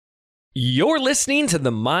You're listening to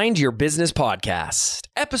the Mind Your Business podcast,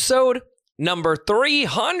 episode number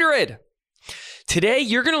 300. Today,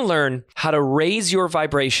 you're going to learn how to raise your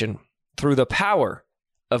vibration through the power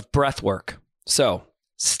of breathwork. So,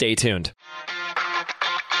 stay tuned.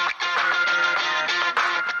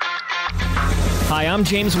 Hi, I'm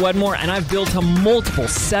James Wedmore, and I've built a multiple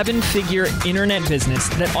seven-figure internet business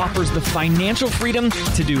that offers the financial freedom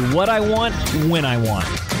to do what I want, when I want.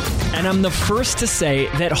 And I'm the first to say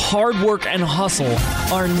that hard work and hustle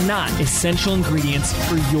are not essential ingredients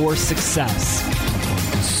for your success.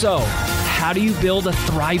 So, how do you build a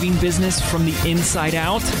thriving business from the inside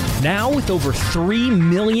out? Now with over 3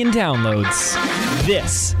 million downloads,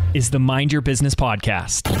 this is the Mind Your Business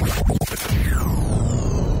podcast.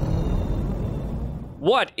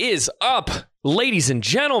 What is up, ladies and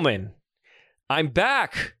gentlemen? I'm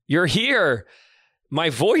back. You're here. My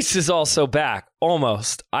voice is also back,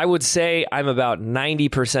 almost. I would say I'm about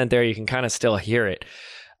 90% there. You can kind of still hear it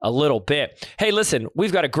a little bit. Hey, listen,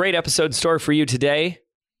 we've got a great episode in store for you today.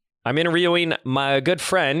 I'm interviewing my good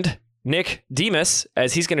friend, Nick Demas,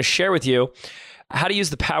 as he's going to share with you how to use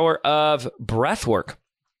the power of breathwork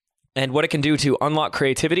and what it can do to unlock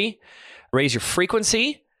creativity, raise your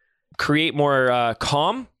frequency, create more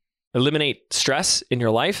calm, eliminate stress in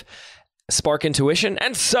your life, spark intuition,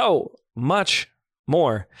 and so much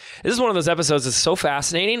more. This is one of those episodes that's so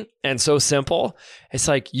fascinating and so simple. It's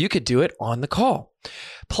like you could do it on the call.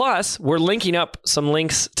 Plus, we're linking up some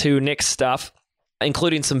links to Nick's stuff,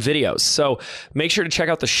 including some videos. So make sure to check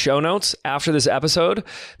out the show notes after this episode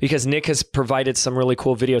because Nick has provided some really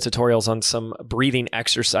cool video tutorials on some breathing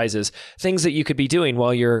exercises, things that you could be doing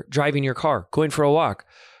while you're driving your car, going for a walk.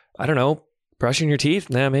 I don't know, brushing your teeth?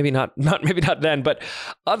 Nah, maybe not maybe not then, but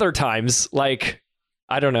other times, like,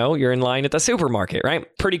 I don't know, you're in line at the supermarket, right?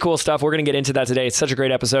 Pretty cool stuff. We're going to get into that today. It's such a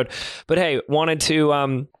great episode. But hey, wanted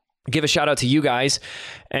to give a shout out to you guys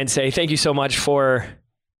and say thank you so much for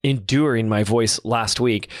enduring my voice last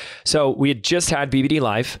week. So we had just had BBD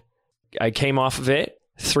Live. I came off of it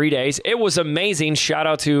 3 days. It was amazing. Shout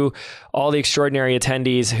out to all the extraordinary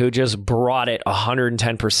attendees who just brought it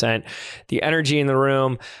 110%. The energy in the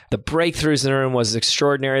room, the breakthroughs in the room was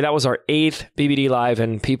extraordinary. That was our 8th BBD Live,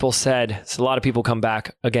 and people said, so a lot of people come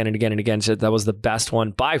back again and again and again, said that was the best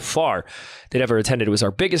one by far they'd ever attended. It was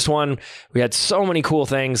our biggest one. We had so many cool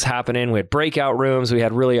things happening. We had breakout rooms. We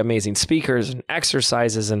had really amazing speakers and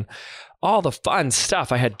exercises and all the fun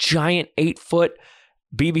stuff. I had giant 8-foot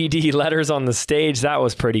BBD letters on the stage. That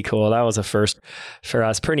was pretty cool. That was a first for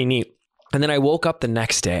us. Pretty neat. And then I woke up the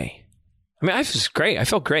next day. I mean, I was great. I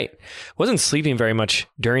felt great. Wasn't sleeping very much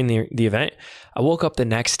during the event. I woke up the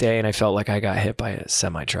next day and I felt like I got hit by a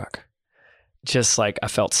semi-truck. Just like I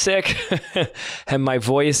felt sick and my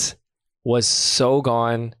voice was so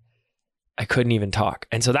gone. I couldn't even talk.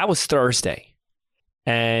 And so that was Thursday.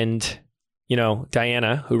 And, you know,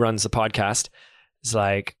 Diana, who runs the podcast, is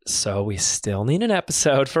like, so we still need an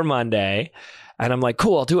episode for Monday. And I'm like,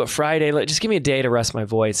 cool, I'll do it Friday. Just give me a day to rest my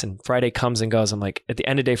voice. And Friday comes and goes. I'm like, at the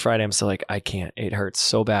end of day Friday, I'm still like, I can't. It hurts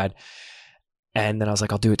so bad. And then I was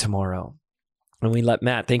like, I'll do it tomorrow. And we let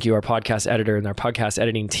Matt, thank you, our podcast editor and our podcast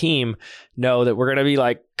editing team, know that we're going to be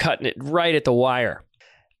like cutting it right at the wire.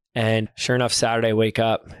 And sure enough, Saturday, I wake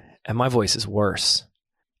up and my voice is worse.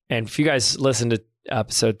 And if you guys listen to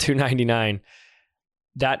episode 299,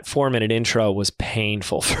 that 4-minute intro was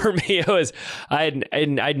painful for me. It was,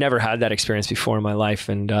 I'd never had that experience before in my life.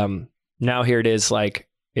 And now here it is, like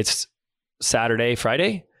it's Saturday,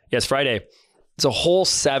 Friday? Yes, Friday. It's a whole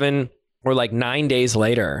 7 or like 9 days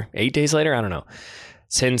later, 8 days later, I don't know,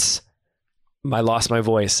 since I lost my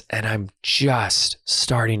voice. And I'm just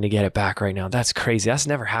starting to get it back right now. That's crazy. That's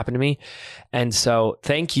never happened to me. And so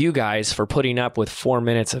thank you guys for putting up with 4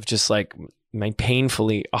 minutes of just like my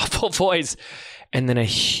painfully awful voice. And then a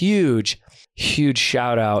huge, huge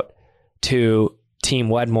shout out to Team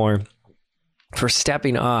Wedmore for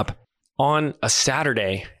stepping up on a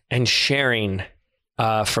Saturday and sharing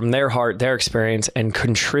from their heart, their experience, and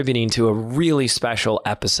contributing to a really special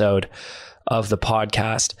episode of the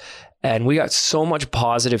podcast. And we got so much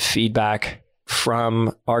positive feedback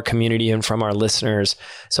from our community and from our listeners.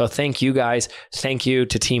 So thank you guys. Thank you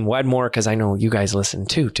to Team Wedmore, because I know you guys listen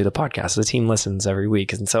too to the podcast. The team listens every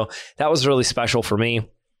week. And so that was really special for me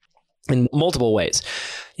in multiple ways.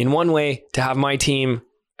 In one way, to have my team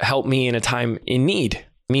help me in a time in need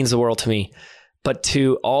means the world to me. But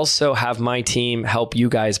to also have my team help you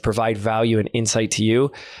guys provide value and insight to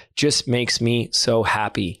you just makes me so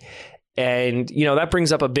happy. And, you know, that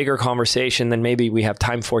brings up a bigger conversation than maybe we have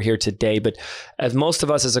time for here today. But as most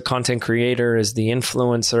of us as a content creator, as the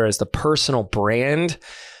influencer, as the personal brand,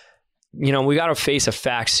 we got to face a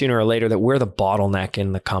fact sooner or later that we're the bottleneck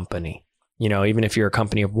in the company. Even if you're a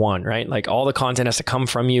company of one, right? Like all the content has to come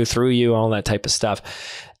from you, through you, all that type of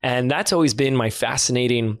stuff. And that's always been my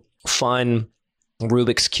fascinating, fun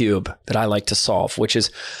Rubik's Cube that I like to solve, which is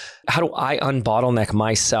how do I unbottleneck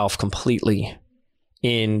myself completely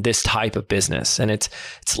in this type of business? And it's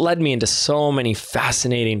led me into so many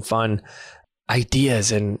fascinating, fun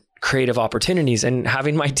ideas and creative opportunities. And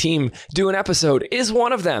having my team do an episode is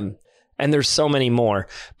one of them. And there's so many more,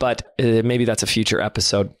 but maybe that's a future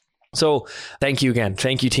episode. So thank you again.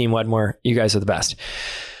 Thank you, Team Wedmore. You guys are the best.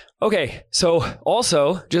 Okay. So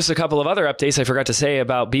also just a couple of other updates I forgot to say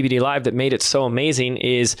about BBD Live that made it so amazing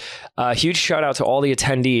is a huge shout out to all the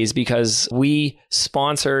attendees, because we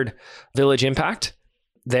sponsored Village Impact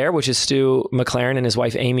there, which is Stu McLaren and his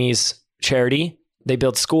wife Amy's charity. They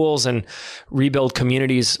build schools and rebuild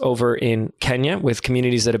communities over in Kenya, with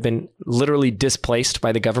communities that have been literally displaced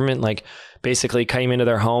by the government, like basically came into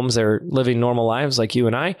their homes. They're living normal lives like you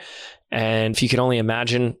and I. And if you can only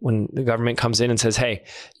imagine when the government comes in and says, hey,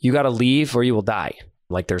 you got to leave or you will die.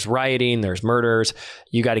 Like there's rioting, there's murders,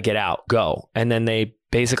 you got to get out, go. And then they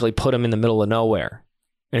basically put them in the middle of nowhere.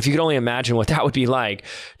 And if you could only imagine what that would be like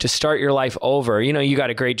to start your life over, you got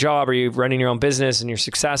a great job or you're running your own business and you're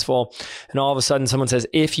successful. And all of a sudden someone says,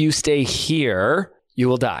 if you stay here, you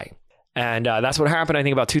will die. And that's what happened, I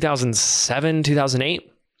think about 2007, 2008.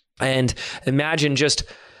 And imagine just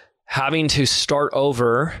having to start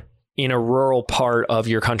over in a rural part of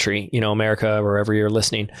your country, America, wherever you're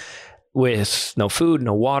listening, with no food,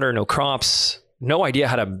 no water, no crops, no idea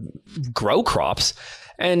how to grow crops,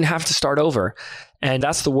 and have to start over. And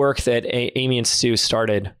that's the work that Amy and Stu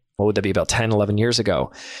started, what would that be, about 10, 11 years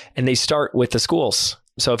ago. And they start with the schools.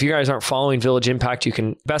 So if you guys aren't following Village Impact,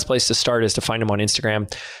 best place to start is to find them on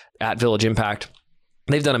Instagram at Village Impact.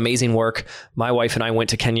 They've done amazing work. My wife and I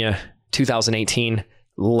went to Kenya 2018,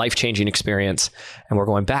 life-changing experience. And we're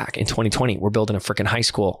going back in 2020. We're building a freaking high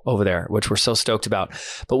school over there, which we're so stoked about.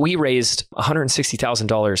 But we raised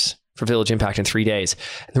 $160,000 for Village Impact in 3 days.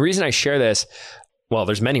 And the reason I share this, well,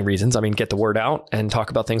 there's many reasons. Get the word out and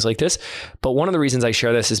talk about things like this. But one of the reasons I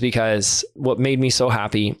share this is because what made me so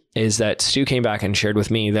happy is that Stu came back and shared with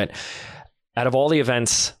me that out of all the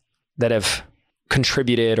events that have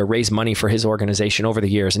contributed or raised money for his organization over the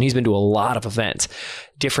years, and he's been to a lot of events,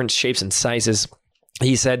 different shapes and sizes,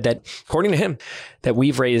 he said that according to him, that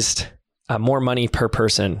we've raised more money per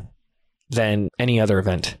person than any other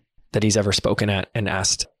event that he's ever spoken at and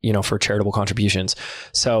asked, for charitable contributions.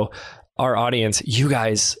 So our audience, you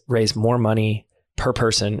guys raise more money per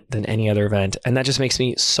person than any other event. And that just makes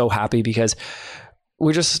me so happy, because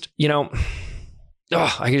we're just,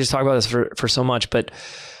 I could just talk about this for so much, but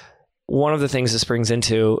one of the things this brings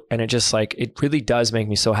into, and it really does make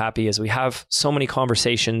me so happy, is we have so many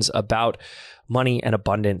conversations about money and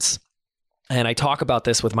abundance. And I talk about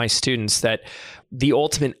this with my students, that the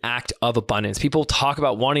ultimate act of abundance, people talk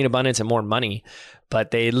about wanting abundance and more money,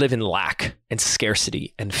 but they live in lack and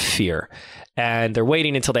scarcity and fear. And they're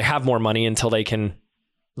waiting until they have more money until they can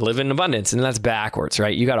live in abundance. And that's backwards,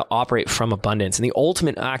 right? You got to operate from abundance. And the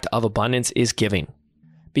ultimate act of abundance is giving,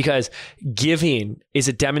 because giving is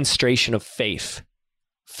a demonstration of faith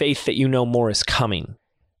that more is coming.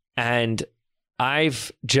 And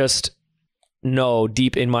I've just know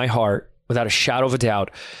deep in my heart, without a shadow of a doubt,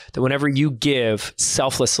 that whenever you give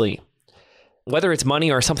selflessly, whether it's money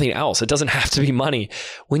or something else, it doesn't have to be money.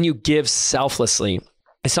 When you give selflessly,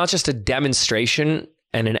 it's not just a demonstration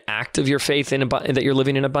and an act of your faith that you're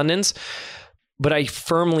living in abundance, but I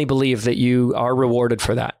firmly believe that you are rewarded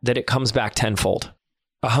for that it comes back tenfold,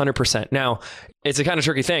 100%. Now, it's a kind of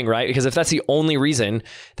tricky thing, right? Because if that's the only reason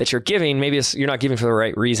that you're giving, maybe you're not giving for the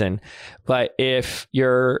right reason. But if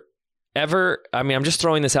you're ever, I'm just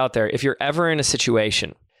throwing this out there, if you're ever in a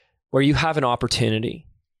situation where you have an opportunity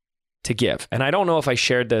to give, and I don't know if I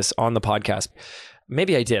shared this on the podcast,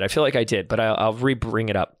 maybe I did, I feel like I did, but I'll bring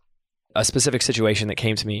it up, a specific situation that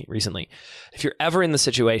came to me recently. If you're ever in the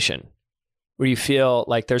situation where you feel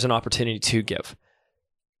like there's an opportunity to give,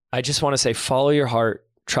 I just want to say, follow your heart,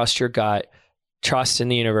 trust your gut, trust in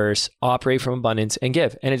the universe, operate from abundance, and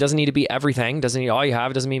give. And it doesn't need to be everything. Doesn't need all you have.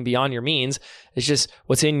 It doesn't mean beyond your means. It's just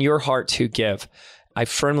what's in your heart to give. I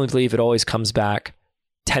firmly believe it always comes back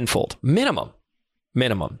tenfold, minimum.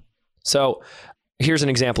 So here's an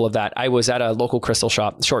example of that. I was at a local crystal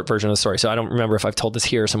shop, short version of the story. So I don't remember if I've told this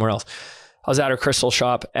here or somewhere else. I was at a crystal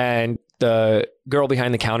shop, and the girl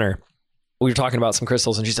behind the counter, we were talking about some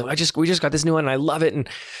crystals, and she said, we just got this new one and I love it. And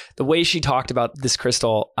the way she talked about this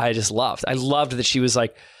crystal, I just loved. I loved that she was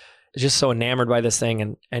like, just so enamored by this thing.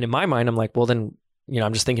 And in my mind, I'm like, well then,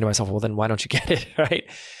 I'm just thinking to myself, well then why don't you get it? Right.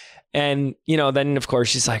 And, then of course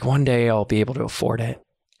she's like, one day I'll be able to afford it.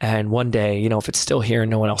 And one day, if it's still here and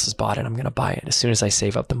no one else has bought it, I'm going to buy it as soon as I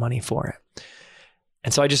save up the money for it.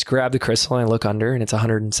 And so I just grab the crystal and I look under and it's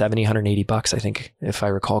 170, 180 bucks, I think, if I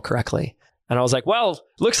recall correctly. And I was like, well,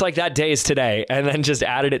 looks like that day is today. And then just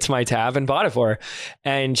added it to my tab and bought it for her.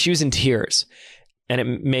 And she was in tears. And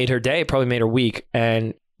it made her day, probably made her week.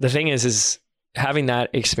 And the thing is having that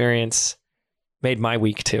experience made my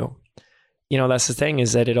week too. That's the thing,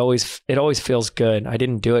 is that it always feels good. I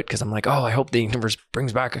didn't do it because I'm like, oh, I hope the universe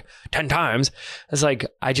brings back 10 times. It's like,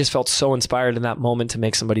 I just felt so inspired in that moment to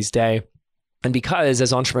make somebody's day. And because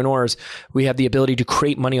as entrepreneurs, we have the ability to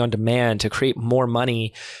create money on demand, to create more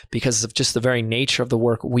money because of just the very nature of the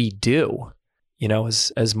work we do,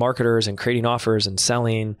 as marketers and creating offers and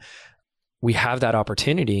selling, we have that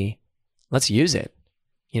opportunity. Let's use it.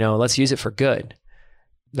 Let's use it for good.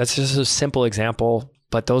 That's just a simple example,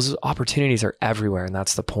 but those opportunities are everywhere, and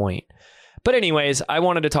that's the point. But anyways, I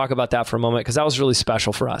wanted to talk about that for a moment because that was really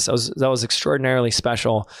special for us. That was extraordinarily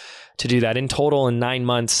special to do that. In total, in 9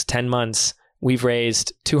 months, 10 months, we've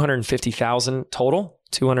raised $250,000 total.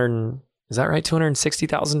 Is that right?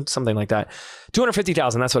 260,000, something like that.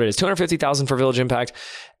 250,000. That's what it is. 250,000 for Village Impact.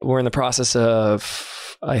 We're in the process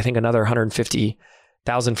of, I think, another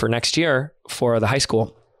 150,000 for next year for the high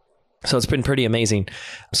school. So it's been pretty amazing.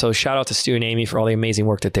 So shout out to Stu and Amy for all the amazing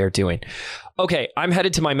work that they're doing. Okay, I'm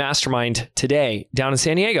headed to my mastermind today down in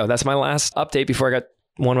San Diego. That's my last update before I got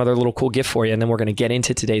one other little cool gift for you. And then we're going to get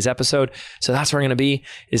into today's episode. So that's where I'm going to be,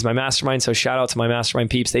 is my mastermind. So shout out to my mastermind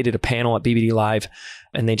peeps. They did a panel at BBD Live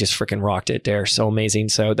and they just freaking rocked it. They're so amazing.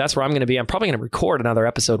 So that's where I'm going to be. I'm probably going to record another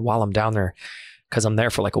episode while I'm down there because I'm there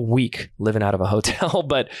for like a week living out of a hotel,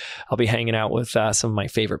 but I'll be hanging out with some of my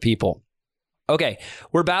favorite people. Okay,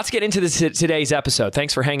 we're about to get into today's episode.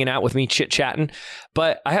 Thanks for hanging out with me, chit-chatting.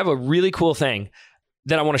 But I have a really cool thing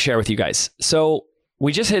that I want to share with you guys. So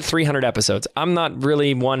we just hit 300 episodes. I'm not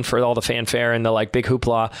really one for all the fanfare and the like big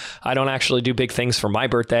hoopla. I don't actually do big things for my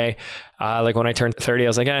birthday. Like when I turned 30, I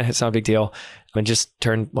was like, it's not a big deal. I just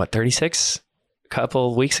turned, 36 a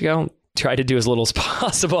couple of weeks ago? Try to do as little as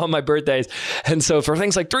possible on my birthdays. And so for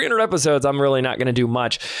things like 300 episodes, I'm really not going to do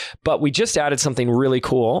much. But we just added something really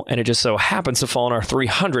cool. And it just so happens to fall in our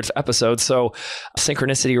 300th episode. So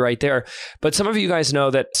synchronicity right there. But some of you guys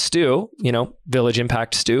know that Stu, Village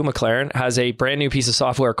Impact Stu McLaren, has a brand new piece of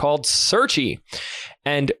software called Searchy.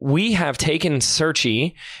 And we have taken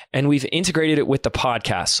Searchy and we've integrated it with the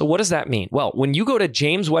podcast. So what does that mean? Well, when you go to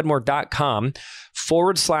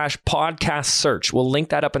jameswedmore.com/podcast search, we'll link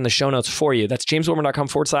that up in the show notes for you. That's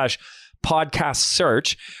jameswedmore.com/podcast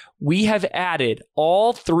search. We have added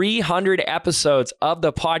all 300 episodes of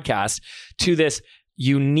the podcast to this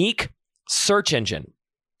unique search engine.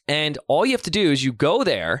 And all you have to do is you go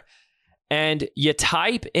there and you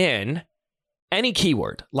type in any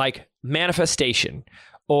keyword like manifestation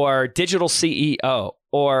or digital CEO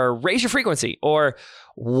or raise your frequency or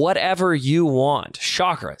whatever you want,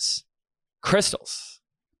 chakras, crystals,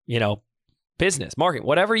 business, marketing,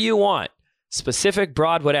 whatever you want, specific,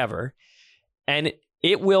 broad, whatever. And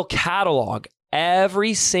it will catalog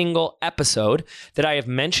every single episode that I have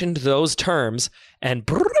mentioned those terms and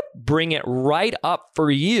bring it right up for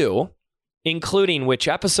you, including which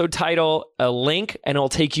episode title, a link, and it'll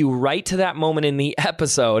take you right to that moment in the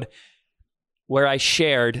episode where I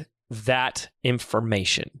shared that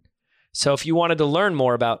information. So if you wanted to learn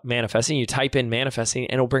more about manifesting, you type in manifesting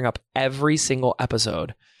and it'll bring up every single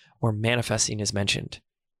episode where manifesting is mentioned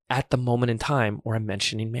at the moment in time where I'm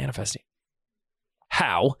mentioning manifesting.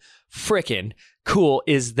 How freaking cool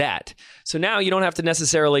is that? So now you don't have to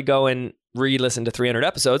necessarily go and re-listen to 300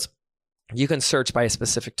 episodes. You can search by a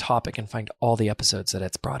specific topic and find all the episodes that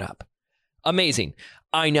it's brought up. Amazing.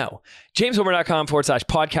 I know.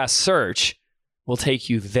 jameswedmore.com/podcast search will take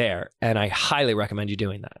you there. And I highly recommend you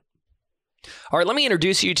doing that. All right, let me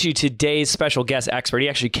introduce you to today's special guest expert. He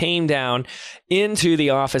actually came down into the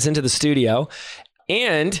office, into the studio,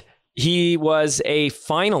 and he was a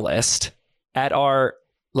finalist at our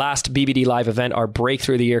last BBD Live event, our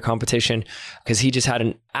Breakthrough of the Year competition, because he just had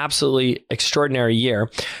an absolutely extraordinary year.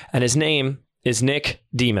 And his name is Nick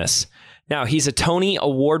Demas. Now, he's a Tony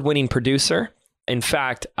Award-winning producer. In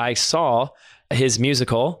fact, I saw his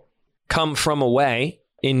musical, Come From Away,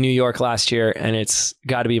 in New York last year, and it's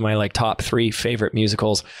got to be my top 3 favorite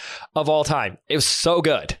musicals of all time. It was so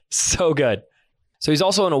good. So good. So he's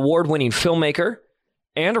also an award-winning filmmaker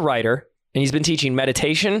and a writer, and he's been teaching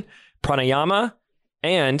meditation, pranayama,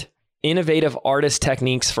 and innovative artist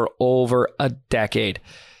techniques for over a decade.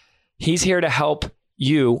 He's here to help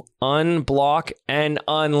you unblock and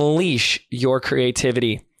unleash your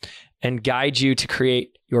creativity and guide you to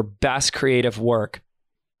create your best creative work,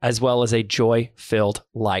 as well as a joy-filled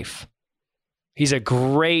life. He's a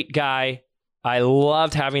great guy. I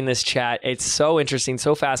loved having this chat. It's so interesting,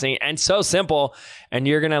 so fascinating, and so simple. And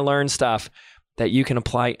you're going to learn stuff that you can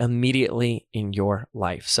apply immediately in your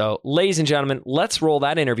life. So, ladies and gentlemen, let's roll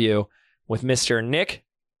that interview with Mr. Nick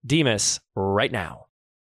Demas right now.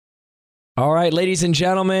 All right, ladies and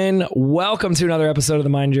gentlemen, welcome to another episode of the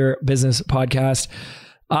Mind Your Business podcast.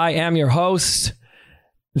 I am your host,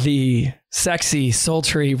 the sexy,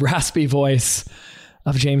 sultry, raspy voice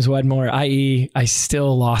of James Wedmore, i.e. I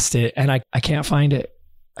still lost it and I can't find it.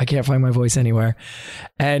 I can't find my voice anywhere.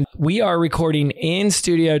 And we are recording in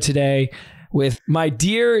studio today with my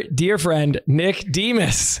dear, dear friend, Nick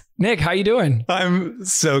Demas. Nick, how you doing? I'm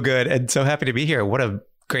so good and so happy to be here. What a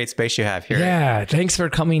great space you have here. Yeah, thanks for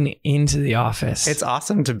coming into the office. It's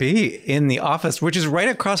awesome to be in the office, which is right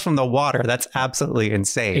across from the water. That's absolutely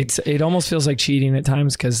insane. It almost feels like cheating at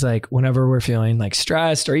times because like whenever we're feeling like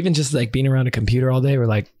stressed or even just like being around a computer all day, we're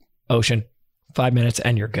like, ocean, 5 minutes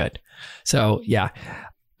and you're good. So yeah,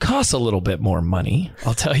 costs a little bit more money.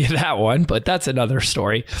 I'll tell you that one, but that's another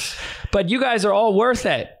story. But you guys are all worth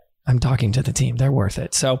it. I'm talking to the team. They're worth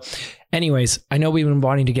it. So anyways, I know we've been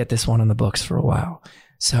wanting to get this one on the books for a while.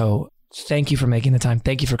 So thank you for making the time.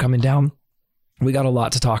 Thank you for coming down. We got a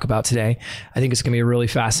lot to talk about today. I think it's going to be a really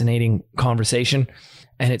fascinating conversation.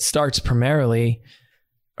 And it starts primarily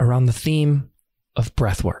around the theme of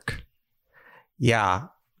breathwork. Yeah.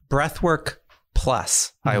 Breathwork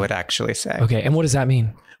plus, I would actually say. Okay. And what does that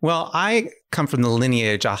mean? Well, I come from the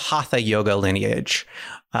lineage, a Hatha yoga lineage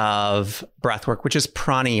of breathwork, which is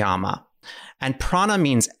pranayama. And prana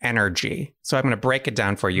means energy. So I'm going to break it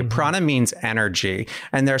down for you. Mm-hmm. Prana means energy.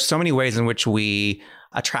 And there are so many ways in which we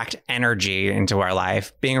attract energy into our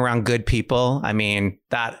life. Being around good people, I mean,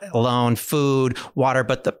 that alone, food, water,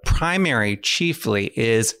 but the primary chiefly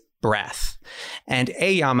is breath. And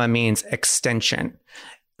ayama means extension.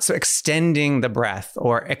 So extending the breath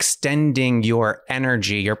or extending your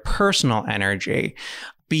energy, your personal energy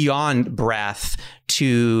beyond breath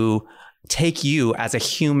to take you as a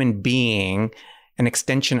human being, an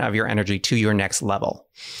extension of your energy to your next level.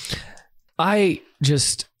 I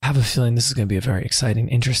just have a feeling this is going to be a very exciting,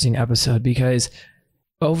 interesting episode because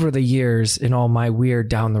over the years in all my weird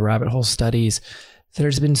down the rabbit hole studies,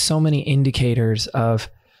 there's been so many indicators of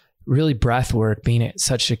really breath work being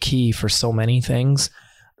such a key for so many things,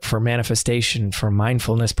 for manifestation, for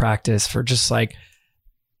mindfulness practice, for just like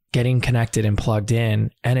getting connected and plugged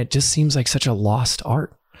in. And it just seems like such a lost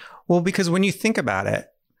art. Well, because when you think about it,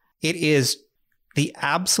 it is the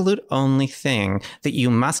absolute only thing that you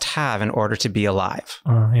must have in order to be alive.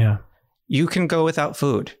 Yeah. You can go without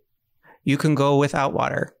food. You can go without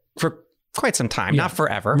water for quite some time, not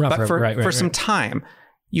forever, but for some time.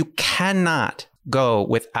 You cannot go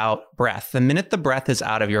without breath. The minute the breath is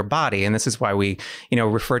out of your body, and this is why we,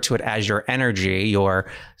 refer to it as your energy, your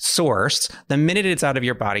source, the minute it's out of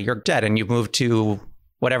your body, you're dead and you move to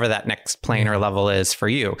whatever that next plane or level is for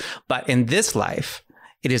you. But in this life,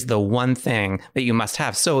 it is the one thing that you must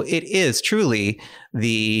have. So it is truly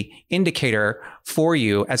the indicator for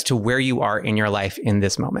you as to where you are in your life in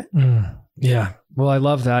this moment. Yeah. Well, I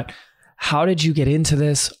love that. How did you get into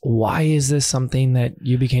this? Why is this something that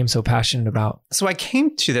you became so passionate about? So I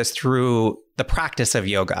came to this through the practice of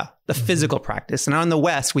yoga, the physical practice. And in the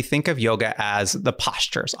West, we think of yoga as the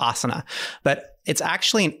postures, asana, but it's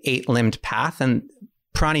actually an 8-limbed path. And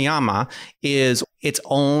pranayama is its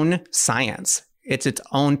own science. It's its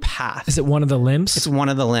own path. Is it one of the limbs? It's one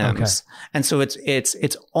of the limbs. Okay. And so it's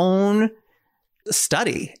its own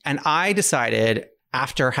study. And I decided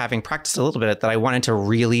after having practiced a little bit that I wanted to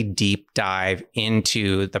really deep dive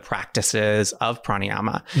into the practices of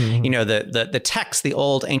pranayama. Mm-hmm. The texts, the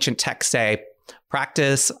old ancient texts say,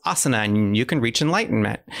 practice asana and you can reach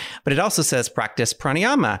enlightenment. But it also says practice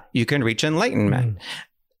pranayama, you can reach enlightenment.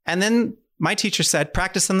 And then my teacher said,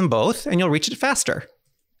 practice them both and you'll reach it faster.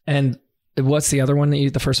 And what's the other one the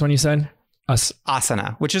first one you said?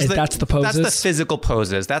 Asana, which is that's the poses? That's the physical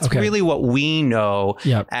poses. That's really what we know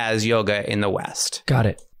as yoga in the West. Got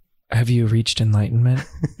it. Have you reached enlightenment?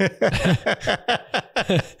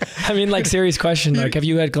 I mean, like, serious question. Like, have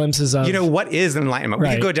you had glimpses of... what is enlightenment? We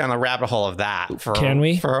could go down the rabbit hole of that. Can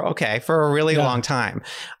we? For a really long time.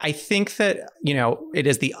 I think that, it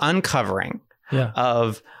is the uncovering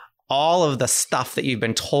of all of the stuff that you've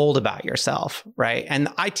been told about yourself, right? And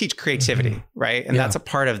I teach creativity, right? And that's a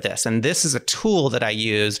part of this. And this is a tool that I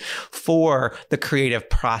use for the creative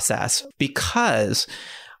process because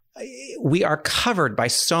we are covered by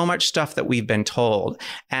so much stuff that we've been told.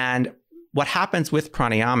 And what happens with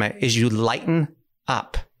pranayama is you lighten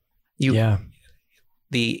up.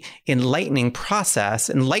 the enlightening process.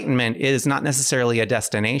 Enlightenment is not necessarily a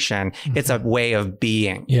destination. It's a way of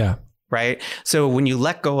being. Yeah. Right. So when you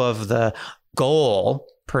let go of the goal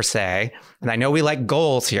per se, and I know we like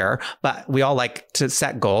goals here, but we all like to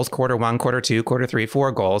set goals, quarter 1, quarter 2, quarter 3,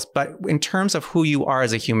 4 goals. But in terms of who you are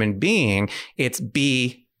as a human being, it's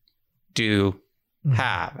be, do,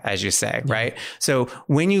 have, as you say, right? So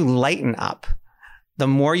when you lighten up, the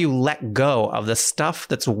more you let go of the stuff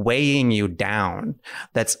that's weighing you down,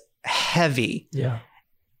 that's heavy,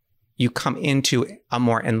 you come into a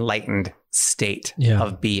more enlightened state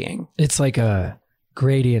of being. It's like a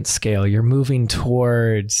gradient scale. You're moving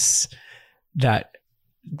towards that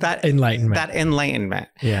enlightenment. That enlightenment.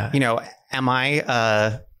 Yeah. You know, am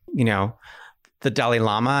I, you know, the Dalai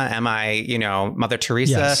Lama? Am I, you know, Mother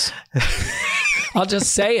Teresa? Yes. I'll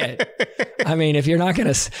just say it. I mean, if you're not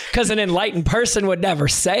going to, because an enlightened person would never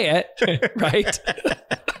say it, right?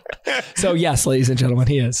 So yes, ladies and gentlemen,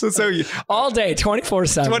 he is. So all day,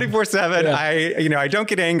 24/7. 24/7. Yeah. I don't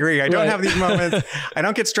get angry. I don't have these moments. I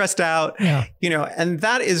don't get stressed out. Yeah. You know, and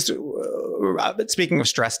that is, speaking of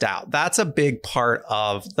stressed out, that's a big part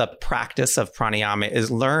of the practice of pranayama,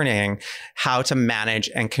 is learning how to manage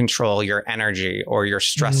and control your energy or your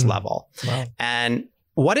stress level. Wow. And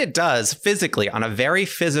what it does physically, on a very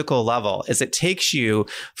physical level, is it takes you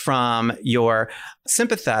from your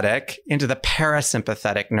sympathetic into the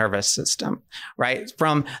parasympathetic nervous system, right?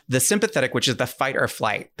 From the sympathetic, which is the fight or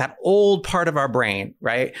flight, that old part of our brain,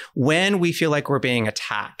 right? When we feel like we're being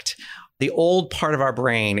attacked, the old part of our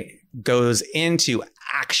brain goes into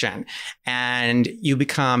action and you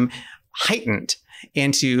become heightened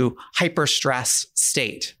into hyper stress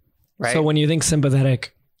state, right? So when you think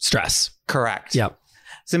sympathetic, stress. Correct. Yep.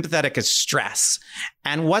 Sympathetic is stress.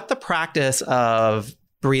 And what the practice of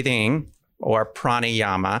breathing or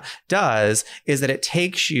pranayama does is that it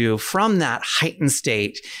takes you from that heightened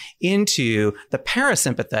state into the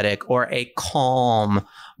parasympathetic, or a calm,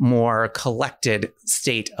 more collected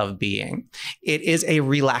state of being. It is a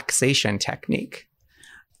relaxation technique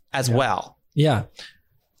as well. Yeah.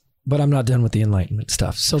 But I'm not done with the enlightenment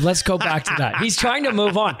stuff. So let's go back to that. He's trying to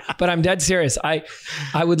move on, but I'm dead serious. I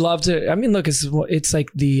would love to. I mean, look, it's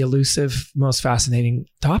like the elusive, most fascinating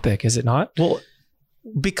topic, is it not? Well,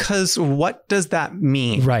 because what does that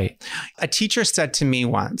mean? Right. A teacher said to me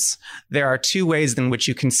once, there are 2 ways in which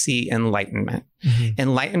you can see enlightenment.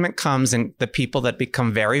 Enlightenment comes in the people that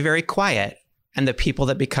become very, very quiet and the people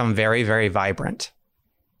that become very, very vibrant.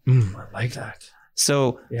 I like that.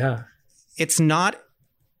 So yeah, it's not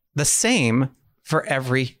the same for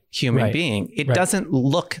every human being. It doesn't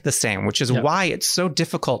look the same, which is why it's so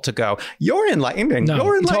difficult to go, you're enlightening. No,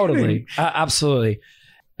 you're enlightening. Totally. Absolutely.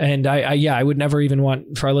 And I would never even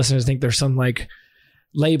want for our listeners to think there's some like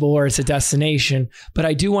label or it's a destination. But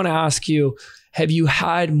I do want to ask you, have you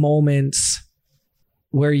had moments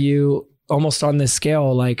where you almost on this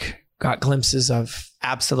scale, like got glimpses of?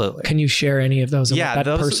 Absolutely. Can you share any of those? Yeah,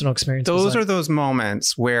 that personal experience. Those are those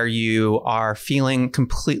moments where you are feeling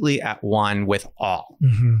completely at one with all.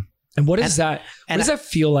 And what is that? What does that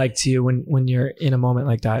feel like to you when you're in a moment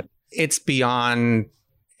like that? It's beyond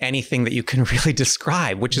anything that you can really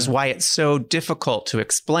describe, which is why it's so difficult to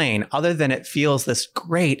explain, other than it feels this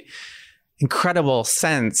great, incredible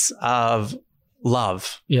sense of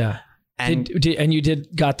love. Yeah. And you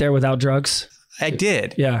got there without drugs? I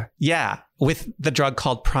did. Yeah. Yeah. With the drug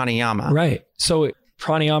called pranayama. Right. So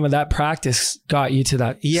pranayama, that practice got you to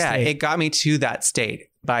that state. It got me to that state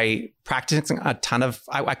by practicing a ton of,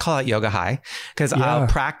 I call it yoga high, because I'll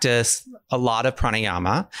practice a lot of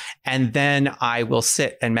pranayama and then I will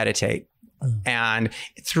sit and meditate. And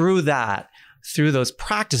through those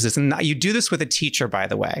practices, and you do this with a teacher, by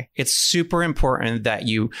the way, it's super important that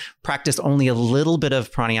you practice only a little bit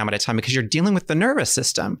of pranayama at a time, because you're dealing with the nervous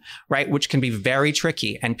system, right? Which can be very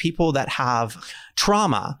tricky. And people that have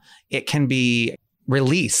trauma, it can be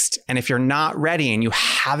released. And if you're not ready and you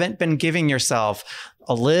haven't been giving yourself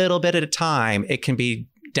a little bit at a time, it can be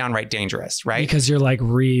downright dangerous, right? Because you're like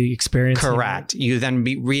re-experiencing. Correct. You then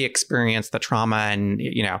re-experience the trauma and,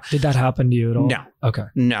 Did that happen to you at all? No. Okay.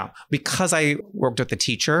 No. Because I worked with the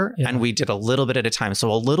teacher and we did a little bit at a time.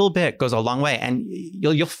 So a little bit goes a long way, and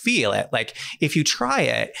you'll feel it. Like if you try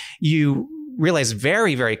it, you realize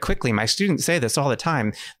very, very quickly, my students say this all the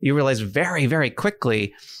time, you realize very, very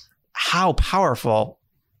quickly how powerful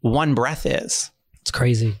one breath is. It's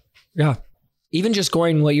crazy. Yeah. Even just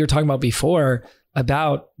going what you were talking about before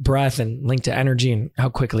about breath and linked to energy and how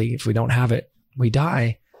quickly, if we don't have it, we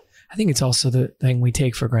die. I think it's also the thing we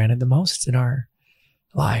take for granted the most in our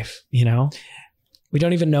life. We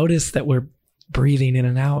don't even notice that we're breathing in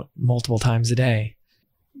and out multiple times a day.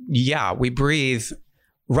 Yeah, we breathe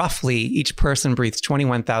roughly each person breathes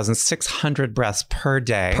 21,600 breaths per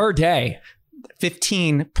day. Per day.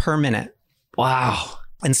 15 per minute. Wow.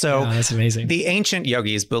 And so that's amazing. The ancient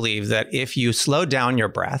yogis believe that if you slow down your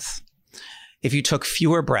breath, if you took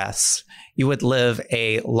fewer breaths, you would live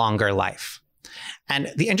a longer life. And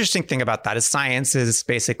the interesting thing about that is science is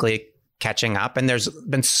basically catching up. And there's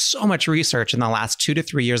been so much research in the last 2 to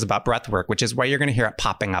 3 years about breathwork, which is why you're going to hear it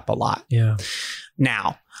popping up a lot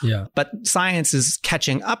now. Yeah. But science is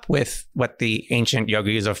catching up with what the ancient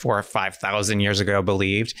yogis of 4,000 or 5,000 years ago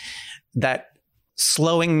believed, that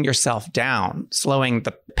slowing yourself down, slowing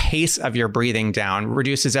the pace of your breathing down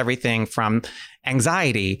reduces everything from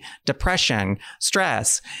anxiety, depression,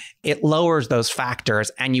 stress. It lowers those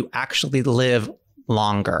factors and you actually live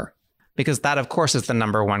longer. Because that, of course, is the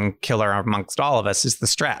number one killer amongst all of us is the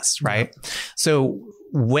stress, right? Yeah. So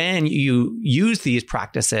when you use these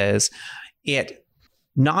practices, it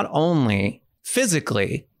not only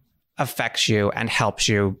physically affects you and helps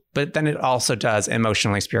you, but then it also does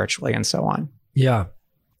emotionally, spiritually, and so on. Yeah.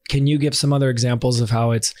 Can you give some other examples of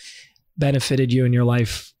how it's benefited you in your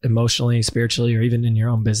life emotionally, spiritually, or even in your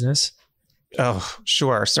own business? Oh,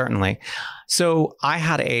 sure. Certainly. So I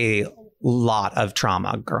had a lot of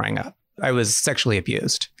trauma growing up. I was sexually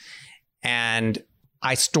abused and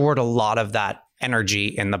I stored a lot of that energy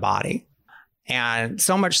in the body. And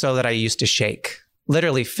so much so that I used to shake,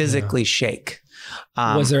 literally physically shake.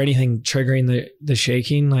 Was there anything triggering the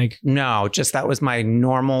shaking? Like, no, just that was my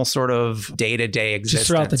normal sort of day-to-day existence. Just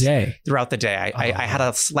throughout the day? Throughout the day. I had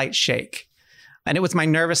a slight shake. And it was my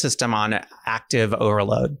nervous system on active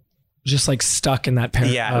overload. Just like stuck in that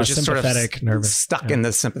it was just sympathetic sort of nervous. Stuck in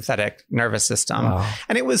the sympathetic nervous system. Wow.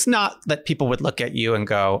 And it was not that people would look at you and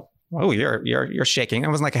go, oh, you're shaking. It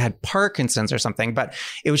wasn't like I had Parkinson's or something, but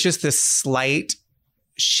it was just this slight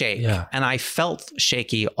shake. Yeah. And I felt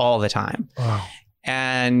shaky all the time. Wow.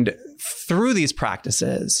 And through these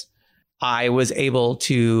practices, I was able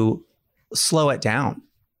to slow it down,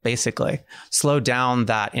 basically, slow down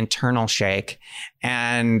that internal shake.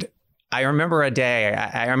 And I remember a day,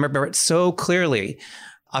 I remember it so clearly.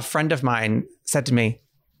 A friend of mine said to me,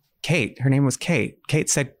 Kate, her name was Kate. Kate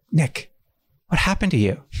said, Nick, what happened to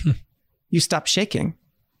you? You stopped shaking.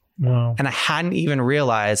 Wow. And I hadn't even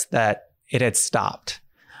realized that it had stopped.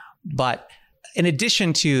 But in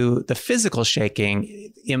addition to the physical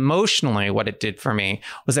shaking, emotionally, what it did for me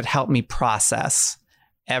was it helped me process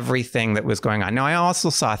everything that was going on. Now, I also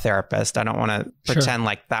saw a therapist. I don't want to pretend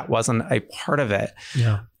like that wasn't a part of it.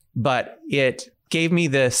 Yeah. But it gave me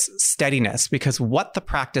this steadiness, because what the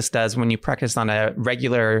practice does when you practice on a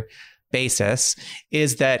regular basis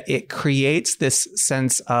is that it creates this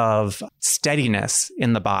sense of steadiness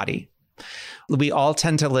in the body. We all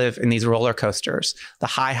tend to live in these roller coasters, the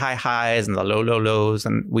high highs and the low lows,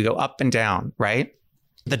 and we go up and down, right?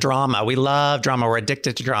 The drama, we love drama. We're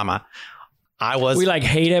addicted to drama. We like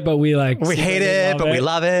hate it, but we hate it, but we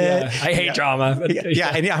love it. Yeah. I hate drama.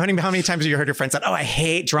 Yeah. And how many times have you heard your friends say, "Oh, I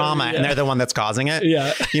hate drama," and they're the one that's causing it?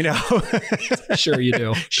 Yeah. You know. Sure, you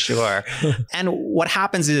do. Sure. And what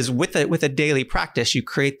happens is with a daily practice, you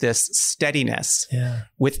create this steadiness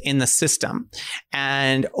within the system,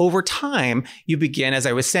 and over time, you begin, as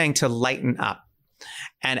I was saying, to lighten up.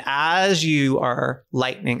 And as you are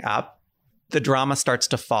lightening up, the drama starts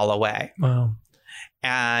to fall away. Wow.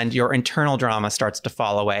 And your internal drama starts to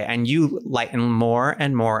fall away, and you lighten more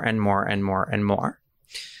and more and more and more and more.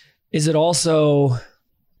 Is it also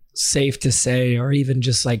safe to say, or even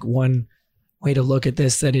just like one way to look at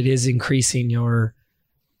this, that it is increasing your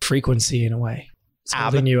frequency in a way? It's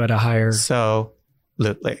holding you at a higher...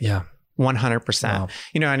 Absolutely. Yeah. 100%. Wow.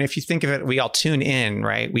 You know, and if you think of it, we all tune in,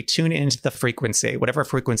 right? We tune into the frequency, whatever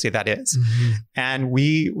frequency that is. Mm-hmm.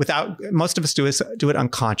 And most of us do it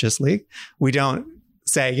unconsciously. We don't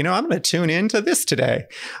say, you know, I'm going to tune into this today,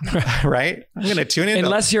 right? I'm going to tune in.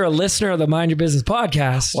 Unless you're a listener of the Mind Your Business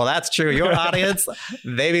podcast. Well, that's true. Your audience,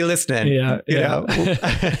 they be listening. Yeah. You know?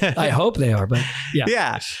 I hope they are, but yeah.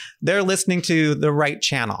 Yeah. They're listening to the right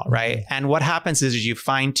channel, right? Mm-hmm. And what happens is you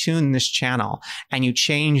fine tune this channel and you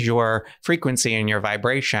change your frequency and your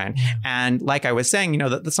vibration. Mm-hmm. And like I was saying, you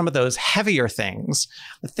know, some of those heavier things,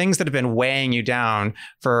 the things that have been weighing you down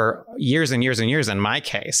for years and years and years, in my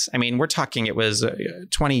case, I mean, we're talking, it was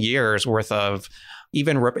 20 years worth of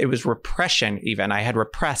it was repression even. I had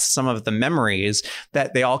repressed some of the memories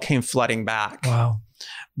that they all came flooding back. Wow.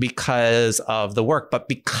 Because of the work, but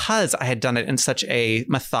because I had done it in such a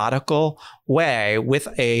methodical way with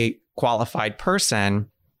a qualified person,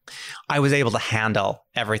 I was able to handle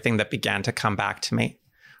everything that began to come back to me.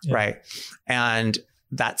 Yeah. Right. And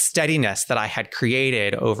that steadiness that I had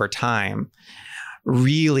created over time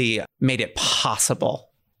really made it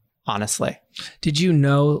possible honestly. Did you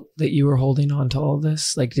know that you were holding on to all of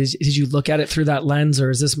this? Like, did you look at it through that lens, or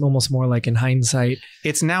is this almost more like in hindsight?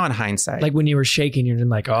 It's now in hindsight. Like when you were shaking, you're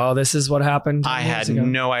like, oh, this is what happened. I had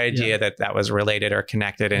no idea that was related or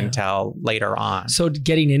connected until later on. So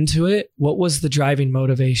getting into it, what was the driving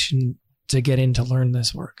motivation to get in to learn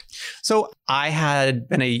this work? So I had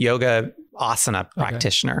been a yoga asana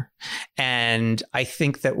practitioner. And I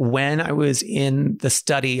think that when I was in the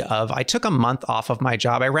study of, I took a month off of my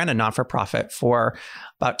job. I ran a non-for-profit for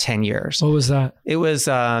about 10 years. What was that? It was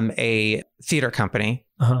a theater company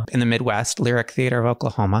in the Midwest, Lyric Theater of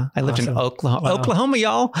Oklahoma. I lived in Oklahoma. Wow. Oklahoma,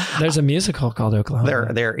 y'all. There's a musical called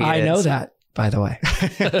Oklahoma. There is. I know that, by the way.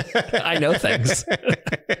 I know things.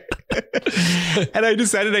 And I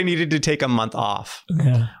decided I needed to take a month off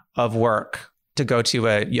of work to go to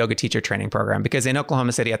a yoga teacher training program, because in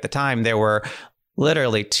Oklahoma City at the time, there were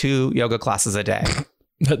literally 2 yoga classes a day.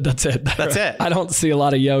 That's it. That's it. I don't see a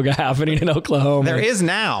lot of yoga happening in Oklahoma. There is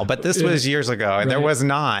now, but this was years ago, and there was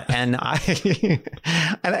not. And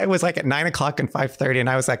and it was like at 9 o'clock and 5:30, and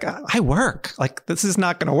I was like, I work. Like, this is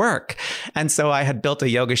not going to work. And so I had built a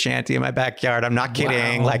yoga shanty in my backyard. I'm not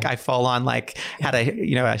kidding. Wow. Like, I full on had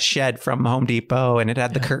a shed from Home Depot, and it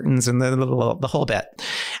had the curtains and the whole bit.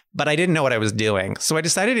 But I didn't know what I was doing. So I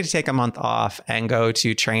decided to take a month off and go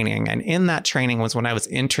to training. And in that training was when I was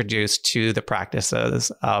introduced to the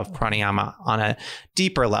practices of pranayama on a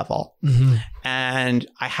deeper level. Mm-hmm. And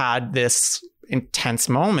I had this intense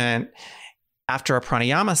moment after a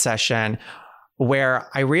pranayama session where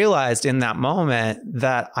I realized in that moment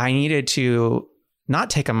that I needed to not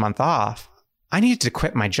take a month off. I needed to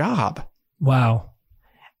quit my job. Wow.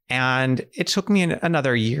 And it took me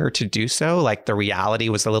another year to do so. Like, the reality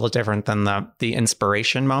was a little different than the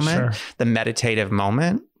inspiration moment, the meditative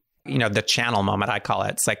moment, the channel moment, I call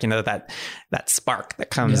it. It's like, that spark that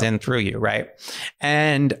comes in through you, right?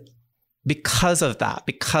 And because of that,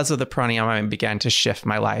 because of the pranayama, it began to shift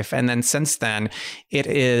my life. And then since then, it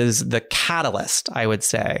is the catalyst, I would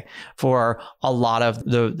say, for a lot of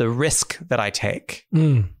the risk that I take.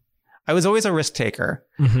 I was always a risk taker,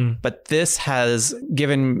 but this has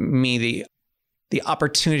given me the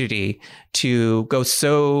opportunity to go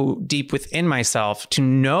so deep within myself, to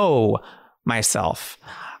know myself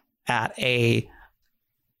at a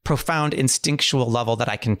profound instinctual level that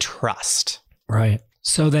I can trust. Right.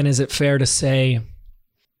 So then is it fair to say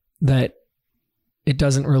that it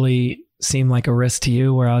doesn't really seem like a risk to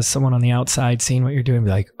you, whereas someone on the outside seeing what you're doing be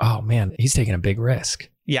like, oh man, he's taking a big risk?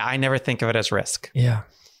 Yeah, I never think of it as risk. Yeah.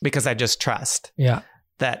 Because I just trust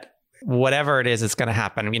that whatever it is going to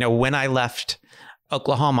happen. When I left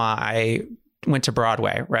Oklahoma, I went to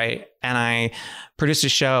Broadway, right? And I produced a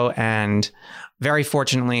show, and very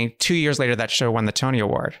fortunately, 2 years later, that show won the Tony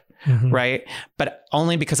Award, right? But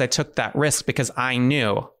only because I took that risk, because I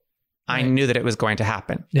knew that it was going to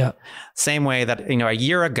happen. Yeah. Same way that, a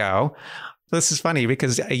year ago, this is funny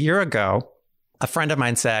because a year ago, a friend of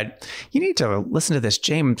mine said, you need to listen to this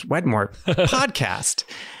James Wedmore podcast.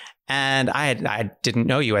 And I didn't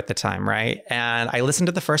know you at the time, right? And I listened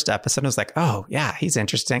to the first episode and I was like, oh yeah, he's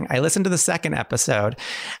interesting. I listened to the second episode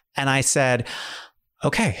and I said,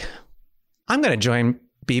 okay, I'm going to join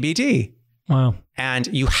BBD. Wow. And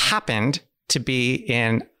you happened to be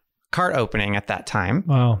in cart opening at that time.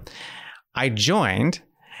 Wow. I joined.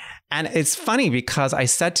 And it's funny because I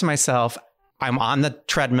said to myself, I'm on the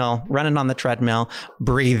treadmill, running on the treadmill,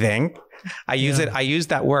 breathing. I use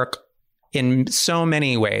that work in so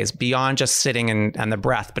many ways beyond just sitting and the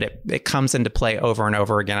breath, but it comes into play over and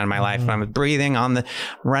over again in my life. And I'm breathing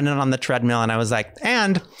running on the treadmill. And I was like,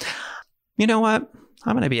 and you know what?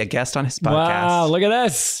 I'm going to be a guest on his podcast. Wow. Look at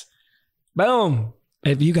this. Boom.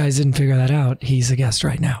 If you guys didn't figure that out, he's a guest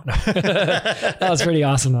right now. That was pretty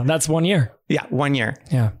awesome though. That's 1 year. Yeah. 1 year.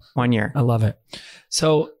 Yeah. 1 year. I love it.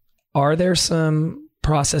 So are there some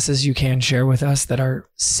processes you can share with us that are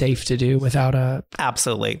safe to do without a...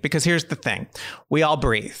 Absolutely. Because here's the thing. We all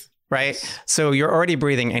breathe, right? So you're already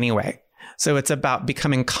breathing anyway. So it's about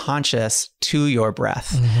becoming conscious to your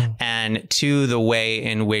breath and to the way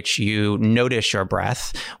in which you notice your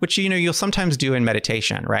breath, which, you'll sometimes do in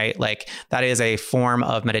meditation, right? Like that is a form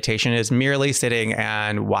of meditation, is merely sitting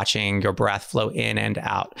and watching your breath flow in and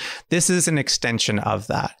out. This is an extension of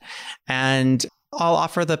that. And I'll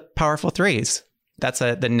offer the powerful threes. That's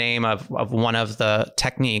the name of one of the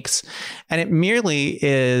techniques. And it merely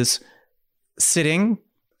is sitting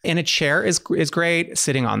in a chair is great,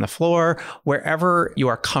 sitting on the floor, wherever you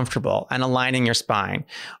are comfortable, and aligning your spine.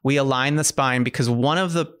 We align the spine because one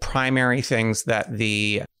of the primary things that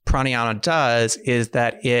the pranayama does is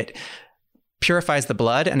that it purifies the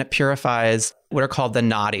blood and it purifies what are called the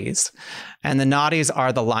nadis. And the nadis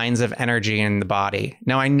are the lines of energy in the body.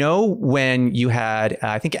 Now, I know when you had,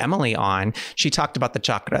 I think Emily on, she talked about the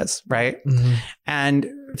chakras, right? Mm-hmm. And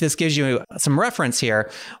this gives you some reference here.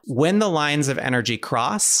 When the lines of energy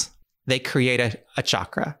cross, they create a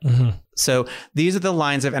chakra. Mm-hmm. So these are the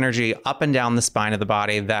lines of energy up and down the spine of the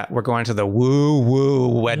body that we're going to the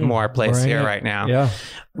woo Wedmore place here right now. Yeah.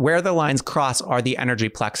 Where the lines cross are the energy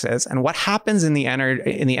plexus. And what happens in the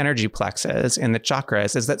energy plexus, in the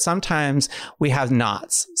chakras, is that sometimes we have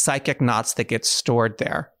knots, psychic knots that get stored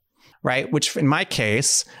there, right? Which in my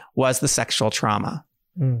case was the sexual trauma,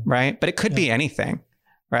 right? But it could be anything,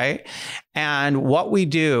 right? And what we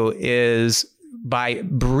do is, by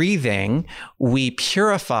breathing, we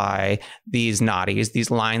purify these nadis, these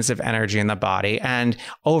lines of energy in the body. And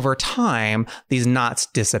over time, these knots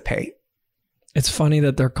dissipate. It's funny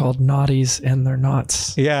that they're called nadis and they're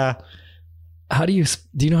knots. Yeah. Do you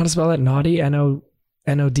know how to spell that? Noddy?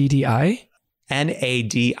 N-O-D-D-I?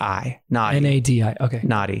 N-A-D-I. Nadi. N-A-D-I. Okay.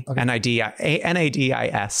 Nadi. Okay.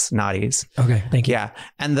 N-A-D-I-S. Nadis. Okay. Thank you. Yeah.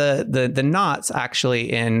 And the knots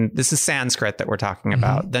actually this is Sanskrit that we're talking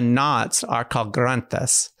about. Mm-hmm. The knots are called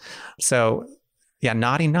granthas. So yeah,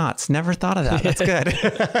 naughty knots. Never thought of that. That's good.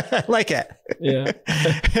 I like it. Yeah.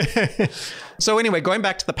 So anyway, going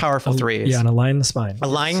back to the powerful threes. Yeah, and align the spine.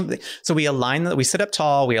 So we sit up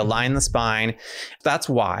tall, we align the spine. That's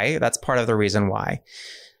part of the reason why.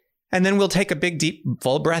 And then we'll take a big, deep,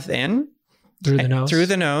 full breath in. Through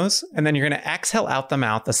the nose. And then you're going to exhale out the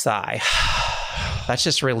mouth, a sigh. That's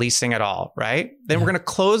just releasing it all, right? Then we're going to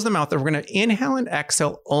close the mouth. And we're going to inhale and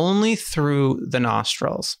exhale only through the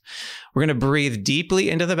nostrils. We're going to breathe deeply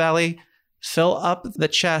into the belly, fill up the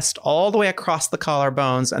chest all the way across the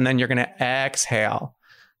collarbones, and then you're going to exhale.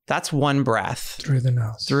 That's one breath. Through the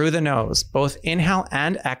nose. Through the nose. Both inhale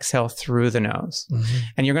and exhale through the nose. Mm-hmm.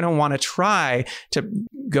 And you're going to want to try to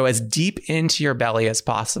go as deep into your belly as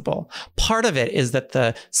possible. Part of it is that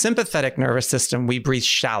the sympathetic nervous system, we breathe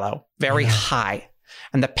shallow, very high.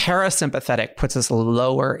 And the parasympathetic puts us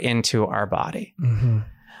lower into our body. Mm-hmm.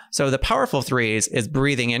 So the powerful threes is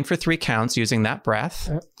breathing in for 3 counts using that breath,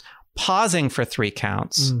 pausing for 3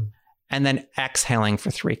 counts, and then exhaling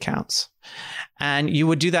for 3 counts. And you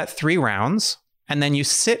would do that 3 rounds. And then you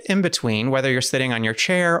sit in between, whether you're sitting on your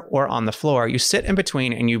chair or on the floor, you sit in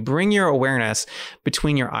between and you bring your awareness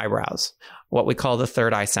between your eyebrows, what we call the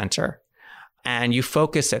third eye center. And you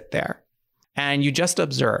focus it there. And you just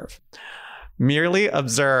observe. Merely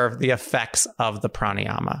observe the effects of the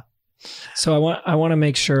pranayama. So I want to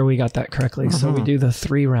make sure we got that correctly. Mm-hmm. So we do the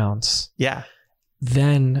 3 rounds. Yeah.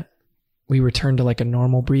 Then we return to like a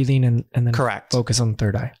normal breathing and then Correct. Focus on the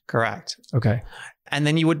third eye. Correct. Okay. And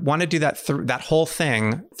then you would want to do that whole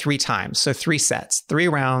thing 3 times. So 3 sets, 3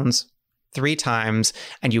 rounds, 3 times,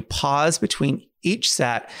 and you pause between each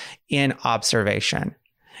set in observation.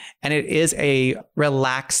 And it is a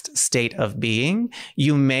relaxed state of being.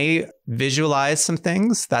 You may visualize some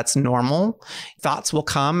things. That's normal. Thoughts will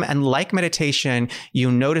come. And like meditation, you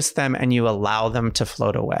notice them and you allow them to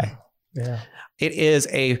float away. Yeah. It is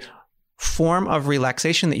a form of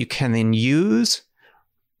relaxation that you can then use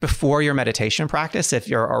before your meditation practice. If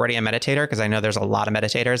you're already a meditator, because I know there's a lot of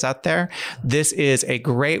meditators out there, this is a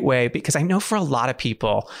great way, because I know for a lot of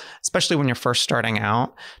people, especially when you're first starting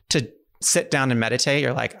out, to sit down and meditate,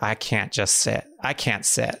 you're like, I can't just sit. I can't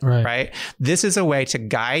sit, right? This is a way to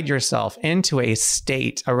guide yourself into a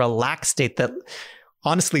state, a relaxed state that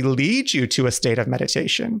honestly leads you to a state of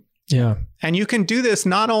meditation. Yeah. And you can do this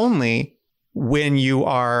not only when you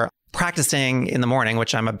are practicing in the morning,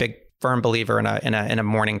 which I'm a big firm believer in a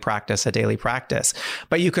morning practice, a daily practice,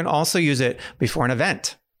 but you can also use it before an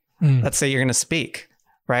event. Let's say you're going to speak.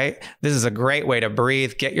 Right? This is a great way to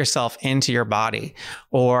breathe, get yourself into your body.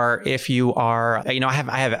 Or if you are, I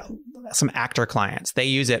have some actor clients, they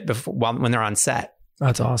use it when they're on set.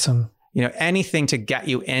 That's awesome. Anything to get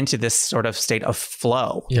you into this sort of state of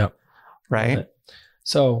flow. Yep. Right?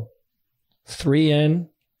 So 3 in,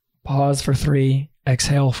 pause for 3,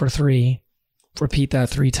 exhale for 3, repeat that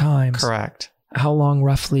 3 times. Correct. How long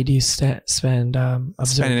roughly do you spend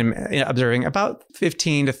observing? About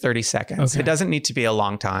 15 to 30 seconds. Okay. It doesn't need to be a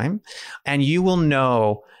long time. And you will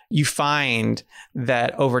know, you find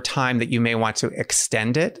that over time that you may want to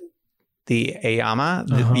extend it, the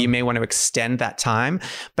ayama, you may want to extend that time,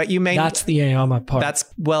 but you may... That's the ayama part.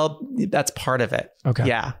 That's part of it. Okay.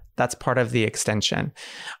 Yeah, that's part of the extension.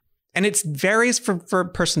 And it varies from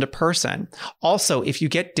person to person. Also, if you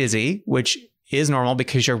get dizzy, which is normal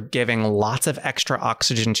because you're giving lots of extra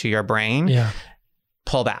oxygen to your brain,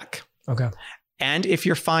 pull back. Okay. And if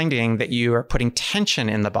you're finding that you are putting tension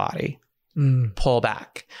in the body, pull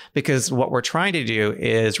back, because what we're trying to do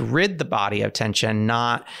is rid the body of tension,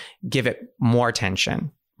 not give it more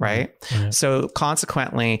tension, right? So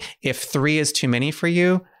consequently, if 3 is too many for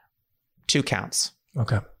you, 2 counts.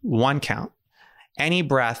 Okay. 1 count. Any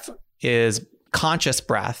breath is conscious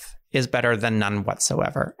breath is better than none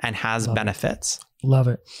whatsoever and has benefits. Love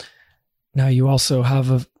it. Now you also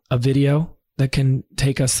have a video that can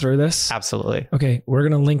take us through this. Absolutely. Okay. We're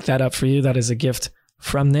going to link that up for you. That is a gift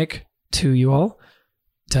from Nick to you all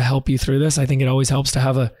to help you through this. I think it always helps to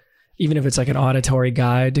have even if it's like an auditory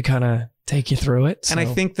guide to kind of take you through it. So. And I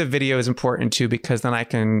think the video is important too, because then I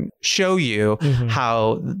can show you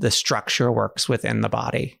how the structure works within the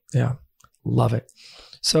body. Yeah. Love it.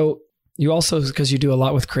 So you also, because you do a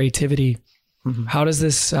lot with creativity, how does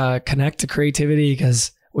this connect to creativity?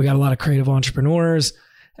 Because we got a lot of creative entrepreneurs,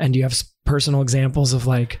 and you have personal examples of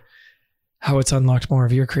like how it's unlocked more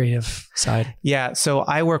of your creative side. Yeah. So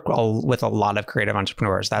I work with a lot of creative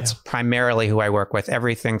entrepreneurs. That's primarily who I work with.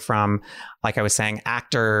 Everything from, like I was saying,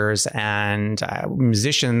 actors and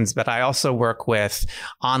musicians, but I also work with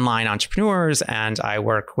online entrepreneurs, and I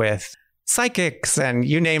work with psychics, and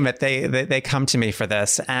you name it. They come to me for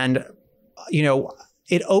this. And, you know,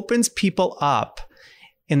 it opens people up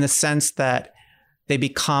in the sense that they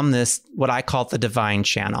become this, what I call the divine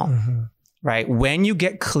channel, right? When you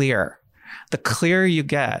get clear, the clearer you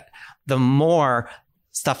get, the more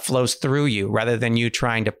stuff flows through you rather than you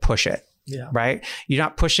trying to push it, right? You're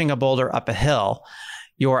not pushing a boulder up a hill.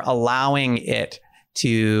 You're allowing it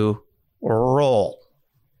to roll.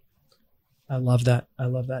 I love that. I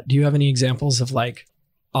love that. Do you have any examples of like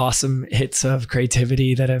awesome hits of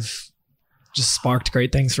creativity that have just sparked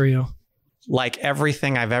great things for you? Like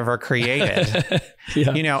everything I've ever created.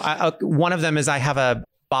 You know, one of them is I have a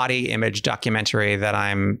body image documentary that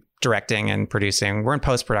I'm directing and producing. We're in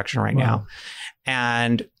post-production right now.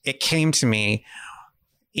 And it came to me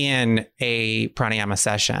in a pranayama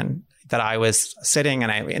session that I was sitting,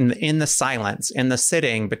 and in the silence, in the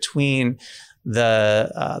sitting between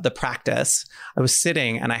the practice, I was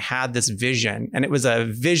sitting and I had this vision, and it was a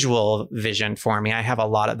visual vision for me. I have a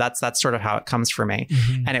lot of that's sort of how it comes for me.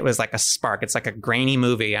 And it was like a spark. It's like a grainy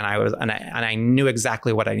movie, and I knew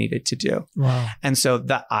exactly what I needed to do. And so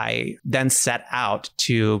that I then set out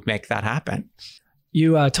to make that happen.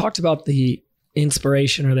 You talked about the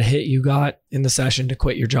inspiration or the hit you got in the session to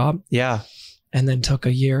quit your job. Yeah. And then took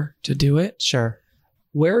a year to do it. Sure.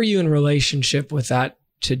 Where are you in relationship with that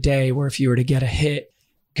today, where if you were to get a hit,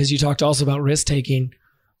 because you talked also about risk taking,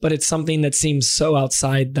 but it's something that seems so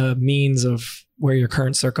outside the means of where your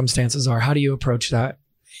current circumstances are. How do you approach that?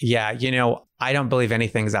 Yeah. You know, I don't believe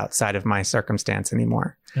anything's outside of my circumstance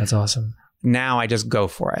anymore. That's awesome. Now I just go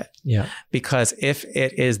for it. Yeah. Because if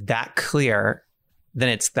it is that clear, then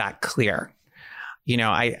it's that clear. You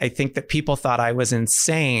know, I think that people thought I was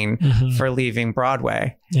insane for leaving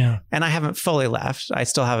Broadway. Yeah. And I haven't fully left. I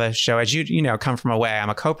still have a show, as you know, Come From Away. I'm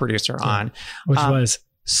a co-producer on. Which was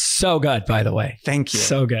so good, by the way. Thank you.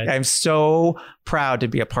 So good. I'm so proud to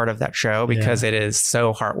be a part of that show because it is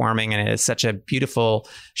so heartwarming, and it is such a beautiful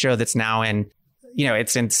show that's now in, you know,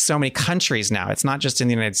 it's in so many countries now. It's not just in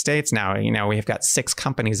the United States now. You know, we've got 6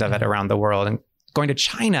 companies of it around the world, and going to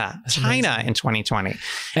China in 2020.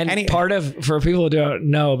 And part of, for people who don't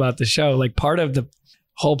know about the show, like part of the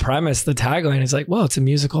whole premise, the tagline is like, well, it's a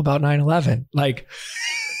musical about 9/11. Like,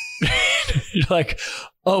 you're like,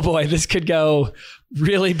 oh boy, this could go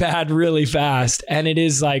really bad, really fast. And it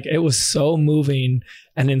is like, it was so moving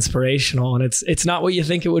and inspirational. And it's not what you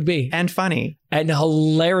think it would be. And funny. And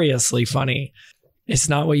hilariously funny. It's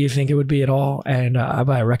not what you think it would be at all. And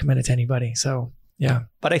I recommend it to anybody. So yeah.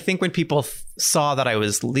 But I think when people saw that I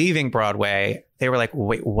was leaving Broadway, they were like,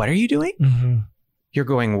 wait, what are you doing? You're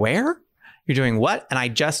going where? You're doing what? And I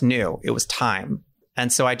just knew it was time.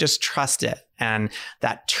 And so I just trust it. And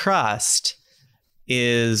that trust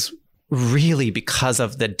is really because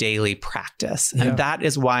of the daily practice. And that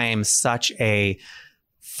is why I'm such a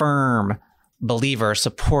firm believer,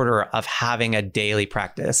 supporter of having a daily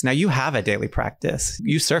practice. Now you have a daily practice.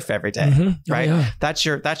 You surf every day, right? Oh, yeah. That's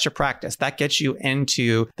your practice. That gets you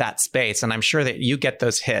into that space. And I'm sure that you get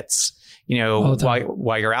those hits, you know,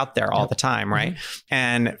 while you're out there all the time, right?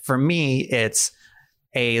 And for me, it's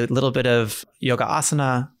a little bit of yoga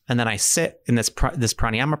asana, and then I sit in this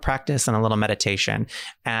pranayama practice and a little meditation.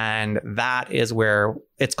 And that is where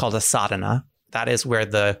it's called a sadhana. That is where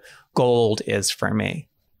the gold is for me.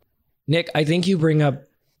 Nick, I think you bring up,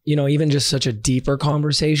 you know, even just such a deeper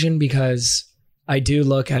conversation, because I do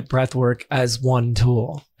look at breathwork as one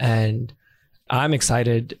tool, and I'm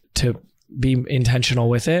excited to be intentional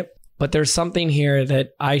with it. But there's something here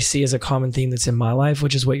that I see as a common theme that's in my life,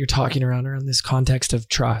 which is what you're talking around this context of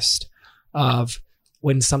trust, of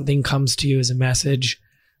when something comes to you as a message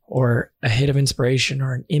or a hit of inspiration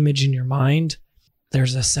or an image in your mind,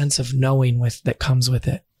 there's a sense of knowing that comes with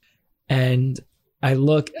it. And I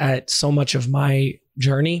look at so much of my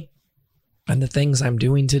journey and the things I'm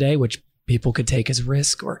doing today, which people could take as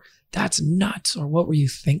risk or that's nuts or what were you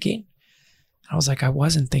thinking? I was like, I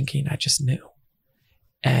wasn't thinking, I just knew.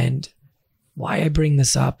 And why I bring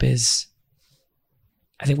this up is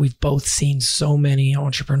I think we've both seen so many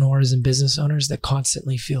entrepreneurs and business owners that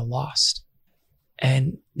constantly feel lost.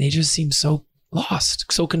 And they just seem so lost,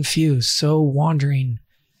 so confused, so wandering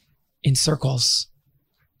in circles.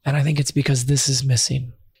 And I think it's because this is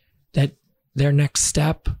missing, that their next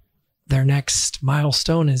step, their next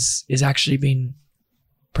milestone is actually being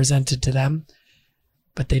presented to them,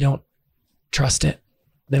 but they don't trust it.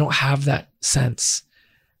 They don't have that sense.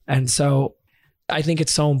 And so I think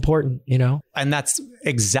it's so important, And that's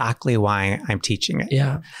exactly why I'm teaching it.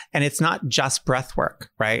 Yeah. And it's not just breath work,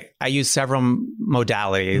 right? I use several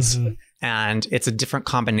modalities and it's a different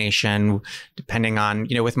combination depending on,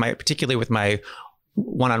 particularly with my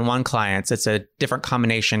one-on-one clients, it's a different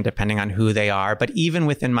combination depending on who they are. But even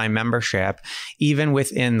within my membership, even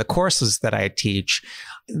within the courses that I teach,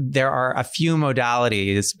 there are a few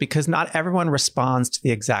modalities because not everyone responds to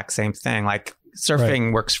the exact same thing. Like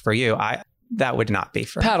surfing works for you. That would not be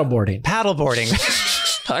for me. Paddleboarding.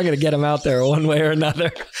 I'm going to get them out there one way or another.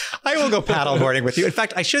 I will go paddleboarding with you. In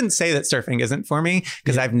fact, I shouldn't say that surfing isn't for me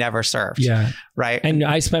because I've never surfed. Yeah. Right. And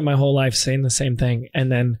I spent my whole life saying the same thing. And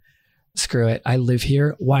then screw it. I live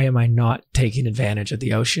here. Why am I not taking advantage of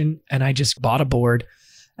the ocean? And I just bought a board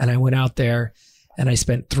and I went out there and I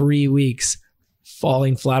spent 3 weeks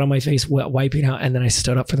falling flat on my face, wiping out. And then I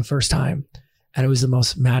stood up for the first time. And it was the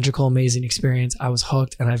most magical, amazing experience. I was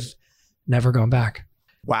hooked and I've never gone back.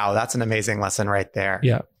 Wow. That's an amazing lesson right there.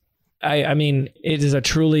 Yeah. I mean, it is a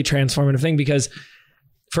truly transformative thing because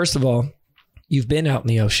first of all, you've been out in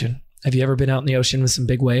the ocean. Have you ever been out in the ocean with some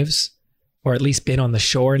big waves? Or at least been on the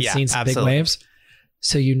shore and seen some big waves?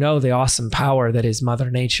 So you know the awesome power that is Mother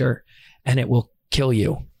Nature and it will kill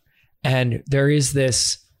you. And there is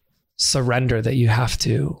this surrender that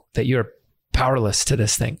you're powerless to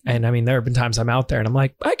this thing. And I mean, there have been times I'm out there and I'm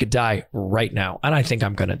like, I could die right now. And I think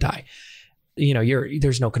I'm going to die.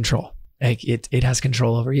 There's no control. Like it has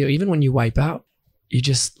control over you. Even when you wipe out, you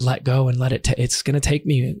just let go and let it. It's going to take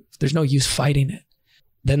me. There's no use fighting it.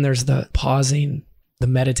 Then there's the pausing, the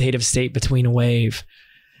meditative state between a wave.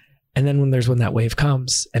 And then when that wave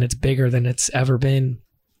comes and it's bigger than it's ever been.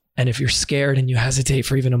 And if you're scared and you hesitate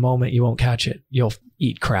for even a moment, you won't catch it. You'll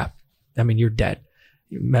eat crap. I mean, you're dead,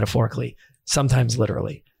 metaphorically, sometimes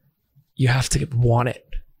literally. You have to want it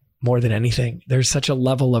more than anything. There's such a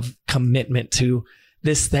level of commitment to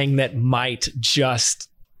this thing that might just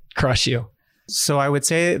crush you. So I would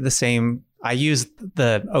say the same. I use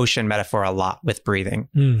the ocean metaphor a lot with breathing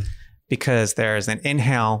because there's an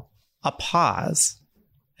inhale, a pause,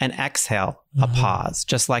 an exhale, a pause,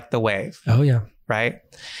 just like the wave. Oh, yeah. Right.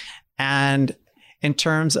 And in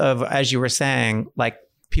terms of, as you were saying, like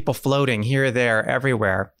people floating here, there,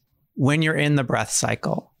 everywhere, when you're in the breath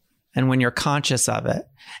cycle and when you're conscious of it,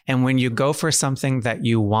 and when you go for something that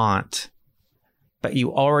you want, but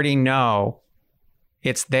you already know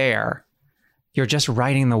it's there, you're just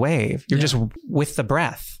riding the wave. You're just with the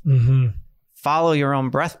breath. Follow your own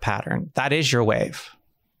breath pattern. That is your wave.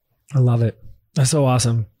 I love it. That's so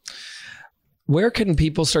awesome. Where can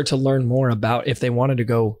people start to learn more about if they wanted to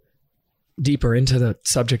go deeper into the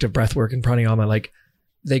subject of breathwork and pranayama? Like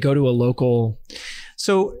they go to a local.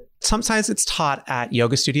 So sometimes it's taught at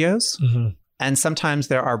yoga studios. And sometimes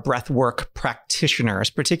there are breathwork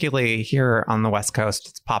practitioners, particularly here on the West Coast.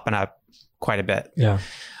 It's popping up quite a bit. Yeah.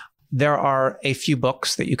 There are a few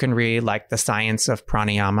books that you can read, like The Science of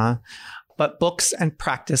Pranayama. But books and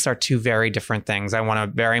practice are two very different things. I want to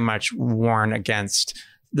very much warn against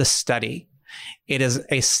the study. It is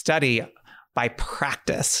a study by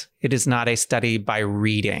practice. It is not a study by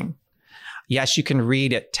reading. Yes, you can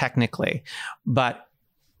read it technically, but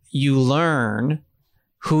you learn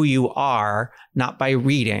who you are, not by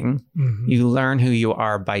reading. You learn who you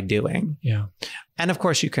are by doing. Yeah. And of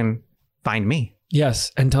course, you can find me.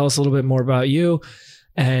 Yes. And tell us a little bit more about you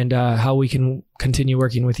and how we can continue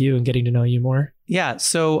working with you and getting to know you more. Yeah.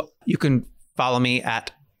 So you can follow me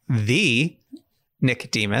at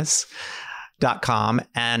thenickdemus.com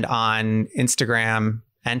and on Instagram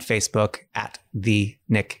and Facebook at the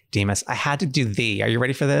Nick Demus. I had to do the. Are you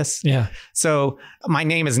ready for this? Yeah. So my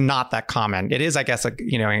name is not that common. It is, I guess,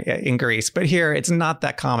 in Greece, but here it's not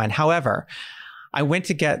that common. However, I went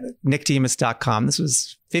to get nickdemus.com. This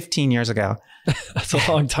was 15 years ago. That's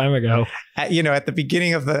a long time ago. At the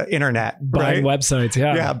beginning of the internet. Buying right? websites,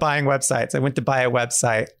 yeah. Yeah, buying websites. I went to buy a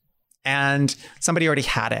website and somebody already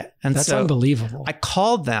had it. And That's so unbelievable. I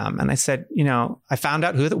called them and I said, I found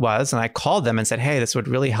out who it was and I called them and said, hey, this would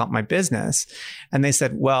really help my business. And they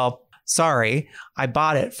said, well, sorry, I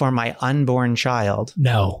bought it for my unborn child.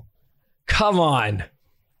 No. Come on.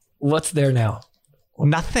 What's there now?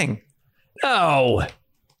 Nothing. No.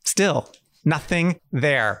 Still nothing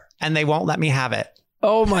there. And they won't let me have it.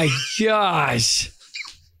 Oh my gosh.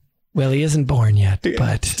 Well, he isn't born yet,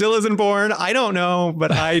 but still isn't born. I don't know,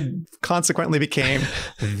 but I consequently became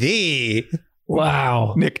the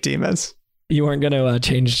wow Nick Demus. You weren't going to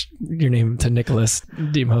change your name to Nicholas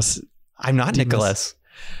Demos. I'm not Nicholas.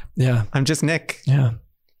 Yeah. I'm just Nick. Yeah.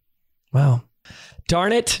 Wow.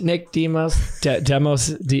 Darn it, Nick Demos,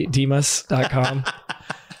 Demos.com.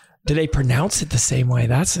 Do they pronounce it the same way?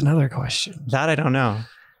 That's another question. That I don't know.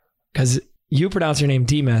 Because you pronounce your name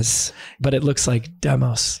Demas, but it looks like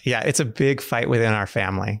Demos. Yeah, it's a big fight within our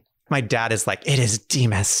family. My dad is like, it is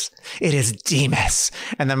Demas. It is Demas.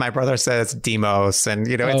 And then my brother says Demos. And,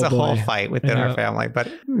 it's a whole fight within our family. But,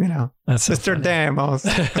 that's so Mr. funny. Demos.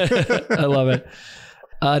 I love it.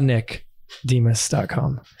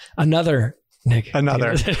 NickDemus.com. Another Nick.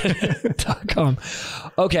 Another. .com.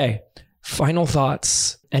 Okay. Final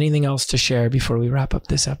thoughts. Anything else to share before we wrap up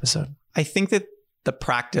this episode? I think that the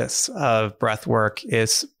practice of breath work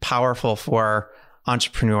is powerful for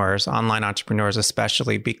entrepreneurs, online entrepreneurs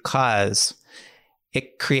especially, because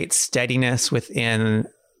it creates steadiness within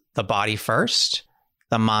the body first,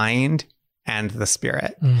 the mind, and the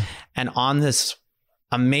spirit. And on this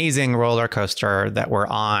amazing roller coaster that we're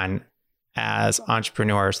on as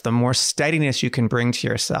entrepreneurs, the more steadiness you can bring to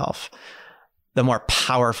yourself, the more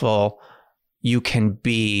powerful you can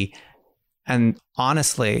be. And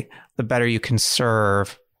honestly, the better you can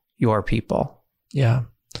serve your people. Yeah.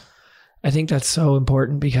 I think that's so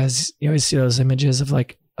important because you always see those images of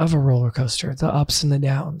a roller coaster, the ups and the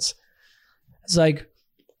downs. It's like,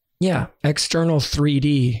 yeah, external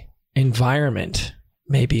 3D environment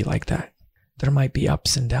may be like that. There might be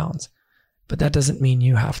ups and downs, but that doesn't mean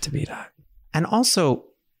you have to be that. And also,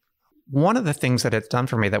 one of the things that it's done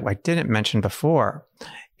for me that I didn't mention before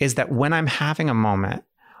is that when I'm having a moment,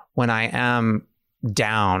 when I am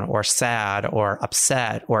down or sad or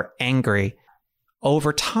upset or angry,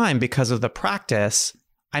 over time, because of the practice,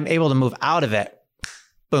 I'm able to move out of it.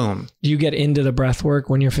 Boom. Do you get into the breath work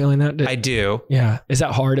when you're feeling that? I do. Yeah. Is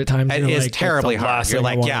that hard at times? It is terribly hard. You're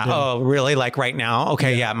like, yeah, oh, really? Like right now?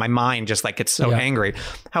 Okay, yeah. My mind just gets so angry.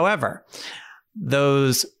 However,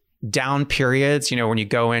 those down periods, when you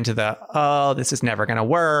go into the, oh, this is never going to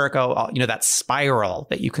work. Oh, that spiral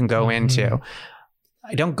that you can go into.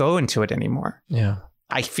 I don't go into it anymore. Yeah.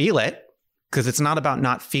 I feel it because it's not about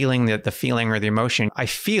not feeling the feeling or the emotion. I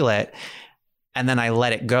feel it and then I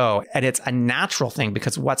let it go. And it's a natural thing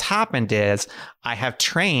because what's happened is I have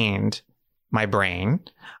trained my brain.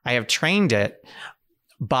 I have trained it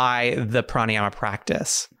by the pranayama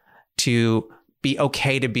practice to be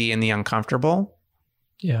okay to be in the uncomfortable.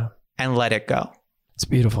 Yeah. And let it go. It's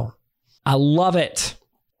beautiful. I love it.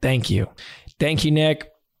 Thank you. Thank you, Nick.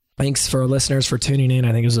 Thanks for our listeners for tuning in.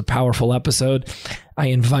 I think it was a powerful episode. I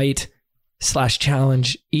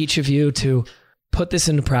invite/challenge each of you to put this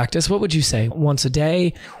into practice. What would you say? Once a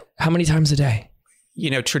day? How many times a day?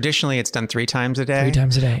 Traditionally it's done 3 times a day. 3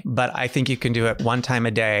 times a day. But I think you can do it 1 time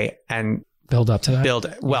a day and build up to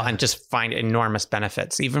that. And just find enormous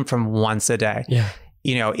benefits, even from once a day. Yeah.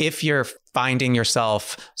 If you're finding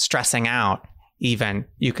yourself stressing out, even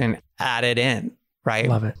you can add it in, right?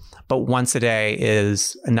 Love it. But once a day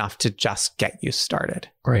is enough to just get you started.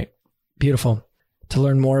 Great. Beautiful. To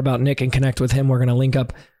learn more about Nick and connect with him, we're going to link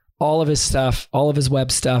up all of his stuff, all of his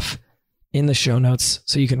web stuff in the show notes.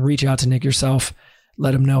 So you can reach out to Nick yourself,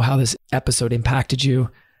 let him know how this episode impacted you,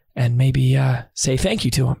 and maybe say thank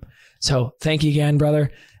you to him. So thank you again, brother.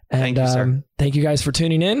 And thank you, sir. Thank you guys for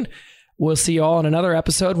tuning in. We'll see you all in another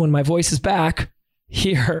episode when my voice is back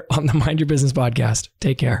here on the Mind Your Business podcast.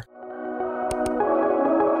 Take care.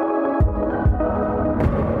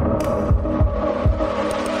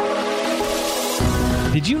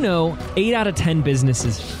 Did you know 8 out of 10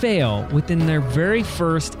 businesses fail within their very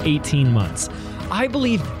first 18 months? I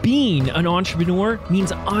believe being an entrepreneur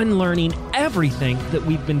means unlearning everything that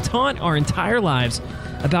we've been taught our entire lives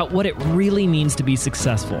about what it really means to be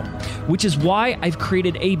successful, which is why I've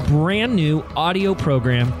created a brand new audio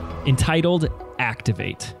program entitled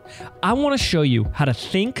Activate. I want to show you how to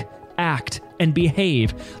think, act, and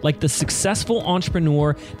behave like the successful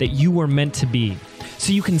entrepreneur that you were meant to be,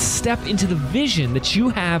 so you can step into the vision that you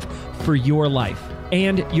have for your life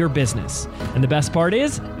and your business. And the best part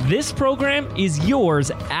is, this program is yours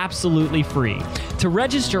absolutely free. To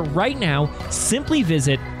register right now, simply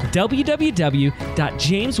visit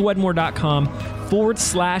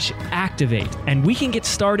www.jameswedmore.com/activate, and we can get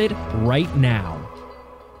started right now.